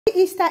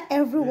Easter,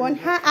 everyone.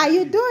 How are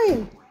you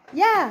doing?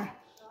 Yeah,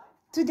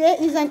 today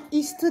is an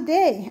Easter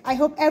day. I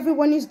hope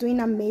everyone is doing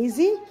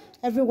amazing.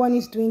 Everyone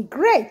is doing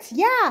great.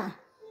 Yeah,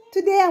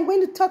 today I'm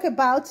going to talking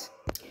about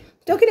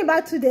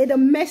today the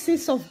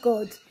message of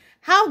God.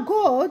 How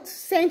God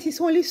sent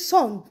his only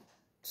son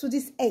to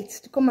this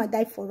earth to come and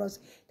die for us.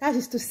 That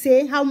is to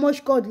say how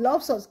much God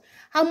loves us,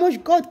 how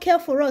much God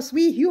cares for us,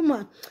 we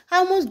human,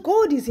 how much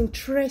God is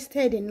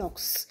interested in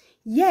us.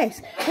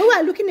 Yes, when we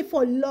are looking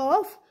for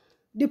love,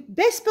 the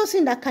best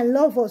person that can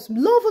love us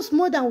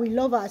more than we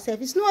love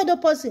ourselves. It's no other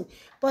person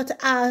but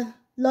our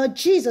Lord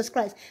Jesus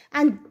Christ.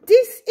 And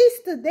this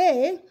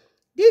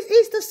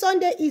Easter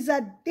Sunday is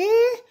a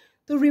day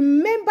to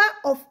remember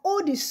of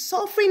all the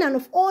suffering and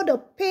of all the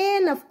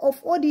pain, of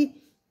all the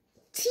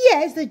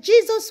tears that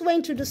Jesus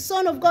went through, the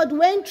Son of God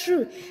went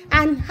through,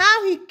 and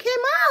how he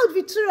came out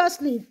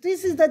victoriously.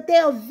 This is the day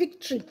of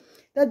victory,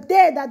 the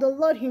day that the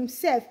Lord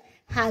himself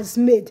has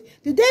made.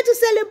 The day to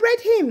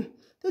celebrate him,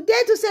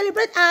 today to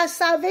celebrate our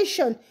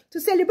salvation,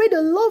 to celebrate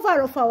the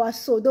lover of our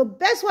soul, the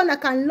best one that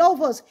can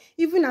love us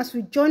even as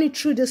we journey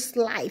through this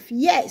life.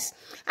 Yes,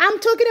 I'm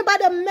talking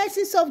about the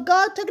message of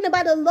God, talking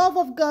about the love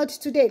of God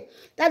today.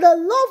 That the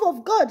love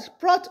of God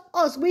brought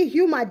us, we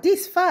human,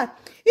 this far,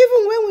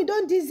 even when we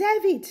don't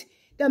deserve it.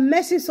 The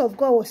message of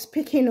God was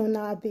speaking on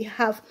our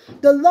behalf.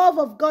 The love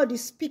of God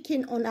is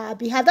speaking on our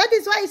behalf. That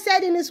is why he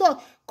said in his word,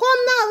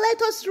 come now,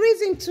 let us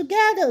reason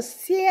together,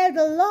 saith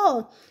the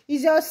Lord.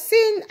 Is your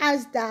sin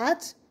as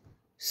that?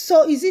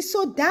 So is it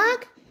so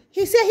dark?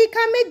 He said he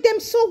can make them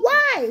so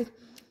wide.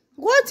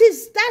 What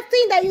is that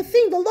thing that you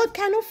think the Lord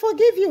cannot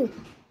forgive you?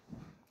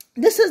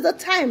 This is the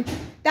time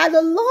that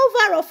the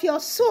lover of your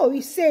soul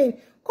is saying,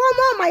 come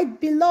on, my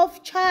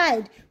beloved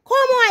child. Come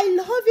on, I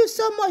love you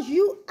so much.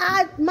 You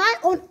are my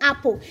own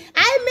apple.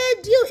 I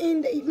made you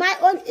in my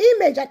own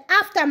image and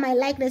after my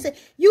likeness.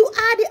 You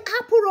are the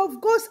apple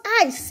of God's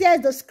eye,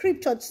 says the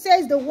scripture,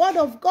 says the word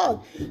of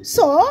God.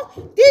 So,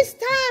 this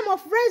time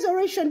of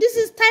resurrection, this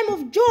is time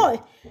of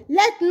joy.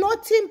 Let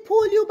nothing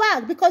pull you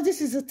back because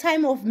this is a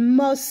time of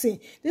mercy.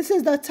 This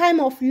is the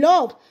time of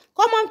love.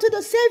 Come unto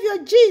the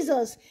Savior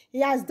Jesus. He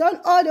has done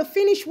all the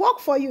finished work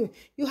for you.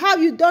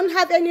 You don't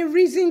have any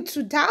reason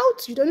to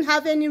doubt. You don't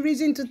have any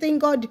reason to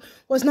think God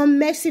was not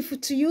merciful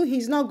to you.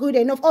 He's not good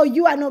enough. Oh,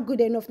 you are not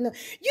good enough. No,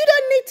 you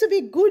don't need to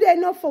be good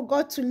enough for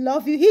God to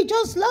love you. He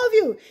just loves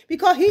you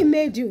because he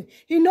made you.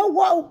 He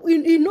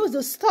knows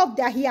the stuff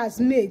that he has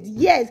made.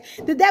 Yes,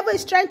 the devil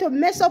is trying to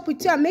mess up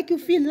with you and make you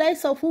feel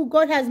less of who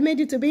God has made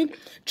you to be.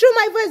 Through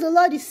my voice, the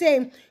Lord is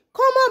saying,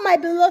 come on, my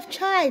beloved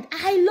child.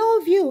 I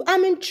love you.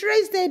 I'm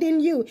interested in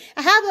you.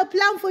 I have a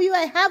plan for you.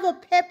 I have a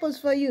purpose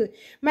for you.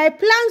 My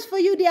plans for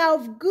you, they are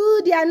of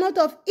good. They are not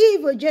of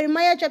evil.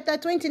 Jeremiah chapter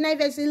 29,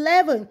 verse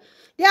 11.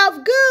 They are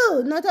of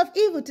good, not of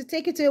evil, to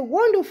take you to a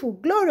wonderful,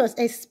 glorious,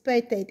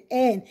 expected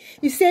end.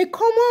 You say,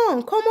 come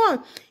on, come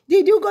on.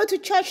 Did you go to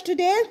church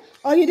today?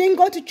 Or you didn't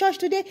go to church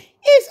today?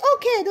 It's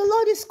okay. The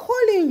Lord is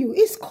calling you.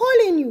 He's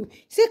calling you.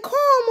 Say,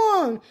 come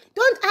on.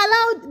 Don't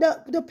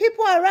allow the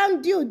people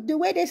around you, the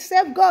way they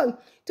serve God,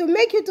 to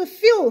make you to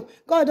feel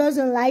God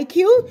doesn't like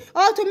you.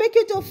 Or to make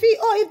you to feel,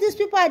 oh, if these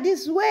people are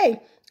this way,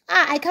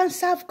 I can't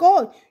serve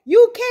God.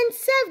 You can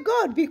serve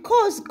God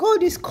because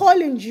God is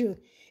calling you.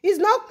 He's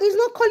not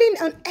calling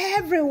on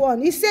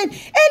everyone. He's saying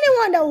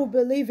anyone that will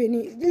believe in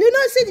it. You know,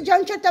 see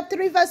John chapter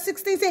 3 verse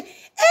 16 say,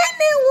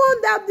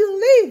 anyone that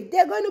believes,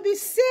 they're going to be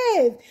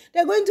saved.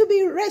 They're going to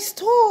be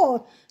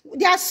restored.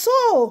 Their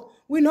soul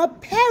will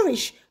not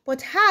perish,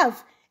 but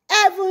have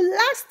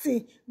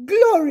everlasting,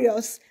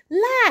 glorious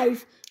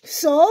life.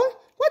 So,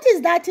 what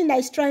is that thing that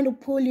is trying to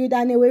pull you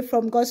down away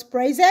from God's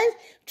presence?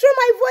 Through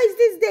my voice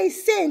this day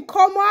saying,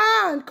 come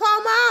on, come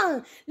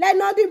on. Let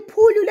nothing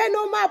pull you. Let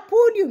no man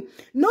pull you.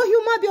 No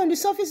human being on the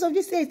surface of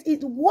this earth.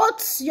 It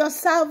worth your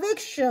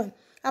salvation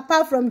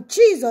apart from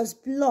Jesus'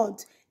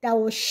 blood that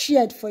was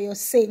shed for your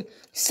sin.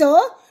 So,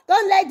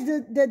 don't let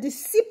the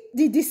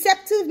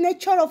deceptive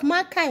nature of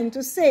mankind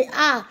to say,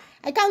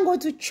 I can't go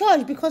to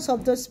church because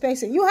of this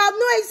person. You have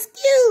no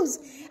excuse.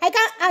 I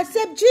can't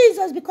accept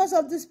Jesus because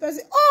of this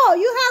person. Oh,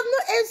 you have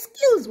no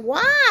excuse.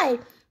 Why?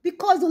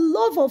 Because the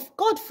love of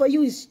God for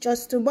you is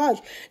just too much.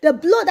 The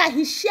blood that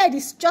he shed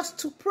is just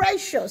too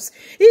precious.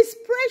 It's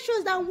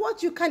precious than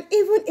what you can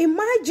even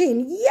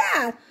imagine.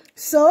 Yeah.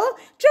 So,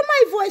 through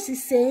my voice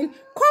is saying,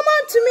 come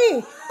on to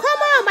me. Come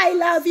on, I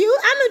love you.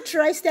 I'm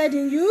interested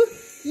in you.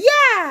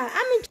 Yeah,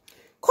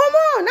 come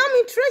on, I'm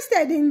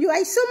interested in you.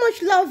 I so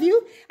much love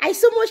you. I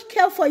so much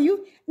care for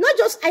you.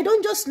 I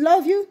don't just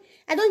love you.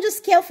 I don't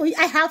just care for you.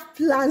 I have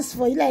plans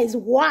for you. Like,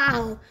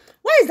 wow.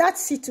 What is that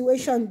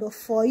situation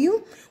before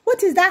you?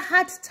 What is that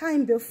hard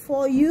time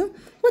before you?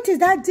 What is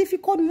that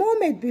difficult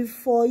moment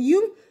before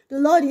you? The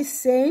Lord is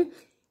saying,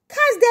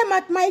 cast them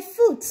at my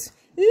foot.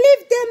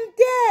 Leave them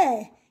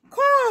there.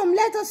 Come,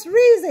 let us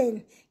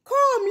reason.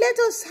 Come, let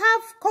us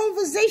have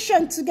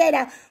conversation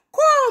together.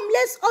 Come,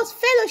 let's us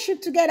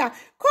fellowship together.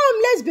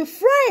 Come, let's be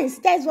friends.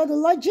 That's what the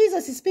Lord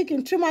Jesus is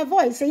speaking through my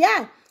voice. Say,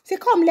 yeah. Say,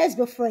 come, let's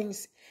be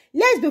friends.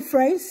 Let's be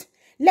friends.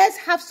 Let's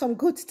have some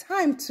good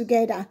time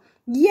together.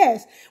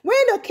 Yes. When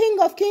the King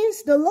of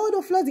Kings, the Lord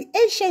of Lords, the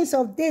Ancients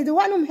of Days, the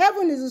one whom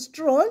heaven is his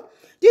throne,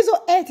 this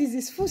whole earth is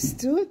his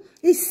footstool,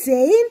 is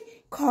saying,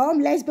 come,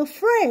 let's be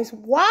friends.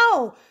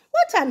 Wow.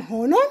 What an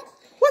honor.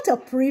 What a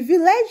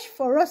privilege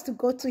for us to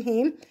go to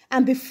him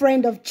and be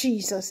friend of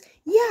Jesus.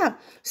 Yeah.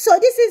 So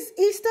this is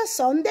Easter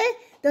Sunday,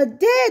 the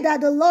day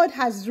that the Lord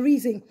has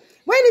risen.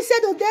 When he said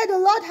the day the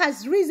Lord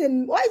has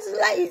risen, what is it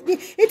like?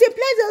 It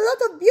implies a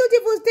lot of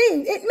beautiful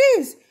things. It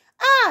means,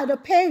 the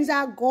pains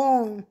are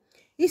gone.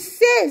 He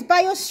says,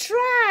 by his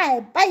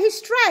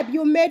stripe,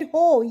 you made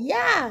whole.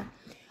 Yeah.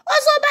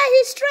 Also by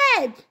his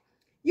stripe,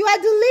 you are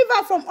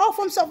delivered from all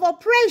forms of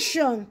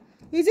oppression.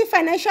 Is it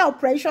financial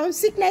oppression,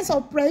 sickness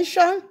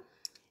oppression?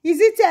 Is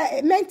it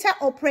a mental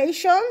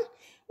oppression?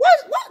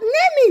 What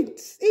name it?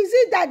 Is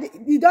it that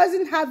he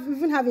doesn't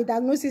even have a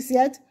diagnosis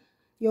yet?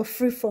 You're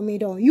free from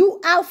it all. You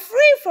are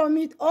free from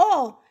it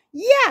all.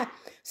 Yeah.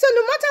 So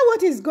no matter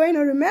what is going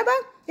on, remember,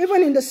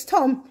 even in the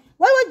storm,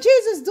 what was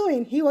Jesus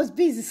doing? He was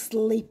busy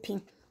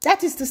sleeping.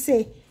 That is to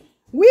say,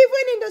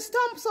 even in the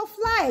storms of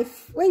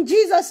life, when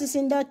Jesus is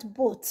in that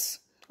boat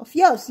of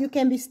yours, you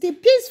can be still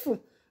peaceful.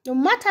 No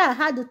matter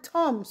how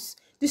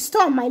the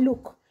storm might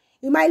look.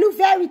 It might look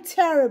very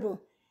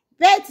terrible.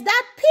 But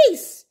that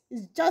peace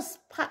is just,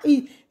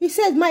 he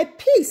said, my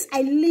peace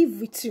I leave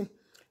with you.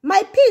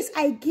 My peace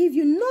I give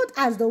you, not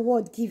as the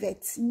world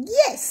giveth.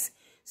 Yes.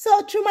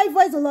 So through my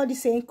voice, the Lord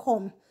is saying,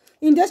 come.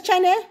 In this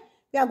channel,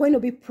 we are going to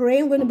be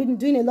praying. We're going to be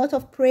doing a lot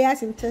of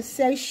prayers,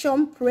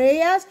 intercession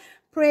prayers,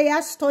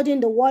 studying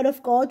the word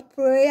of God,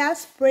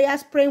 prayers,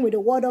 praying with the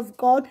word of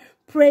God,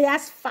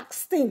 prayers,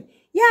 fasting.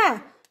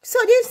 Yeah. So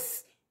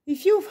this,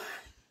 if you've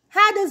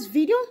had this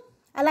video,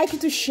 I'd like you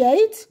to share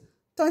it,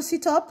 thumbs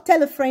it up,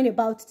 tell a friend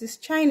about this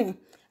channel.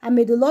 And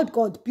may the Lord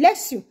God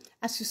bless you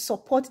as you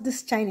support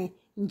this channel.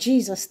 In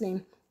Jesus'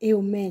 name,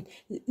 amen.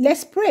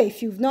 Let's pray.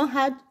 If you've not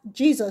had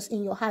Jesus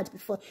in your heart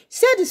before,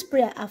 say this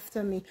prayer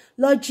after me.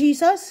 Lord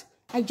Jesus,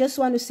 I just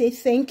want to say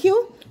thank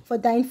you for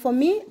dying for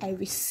me. I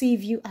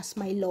receive you as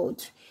my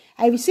Lord.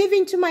 I receive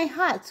into my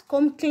heart.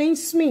 Come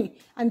cleanse me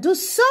and do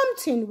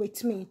something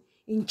with me.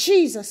 In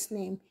Jesus'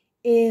 name,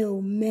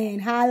 amen.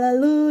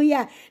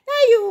 Hallelujah.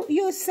 Now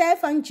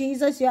yourself and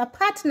Jesus, you are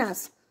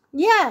partners.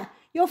 Yeah.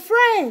 You're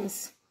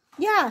friends.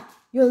 Yeah.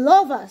 You're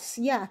lovers.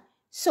 Yeah.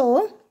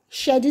 So,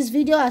 share this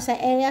video as I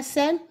earlier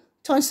said.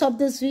 Thumbs up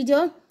this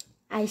video.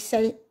 I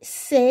say,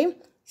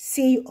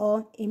 see you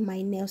all in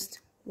my next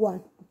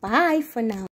one. Bye for now.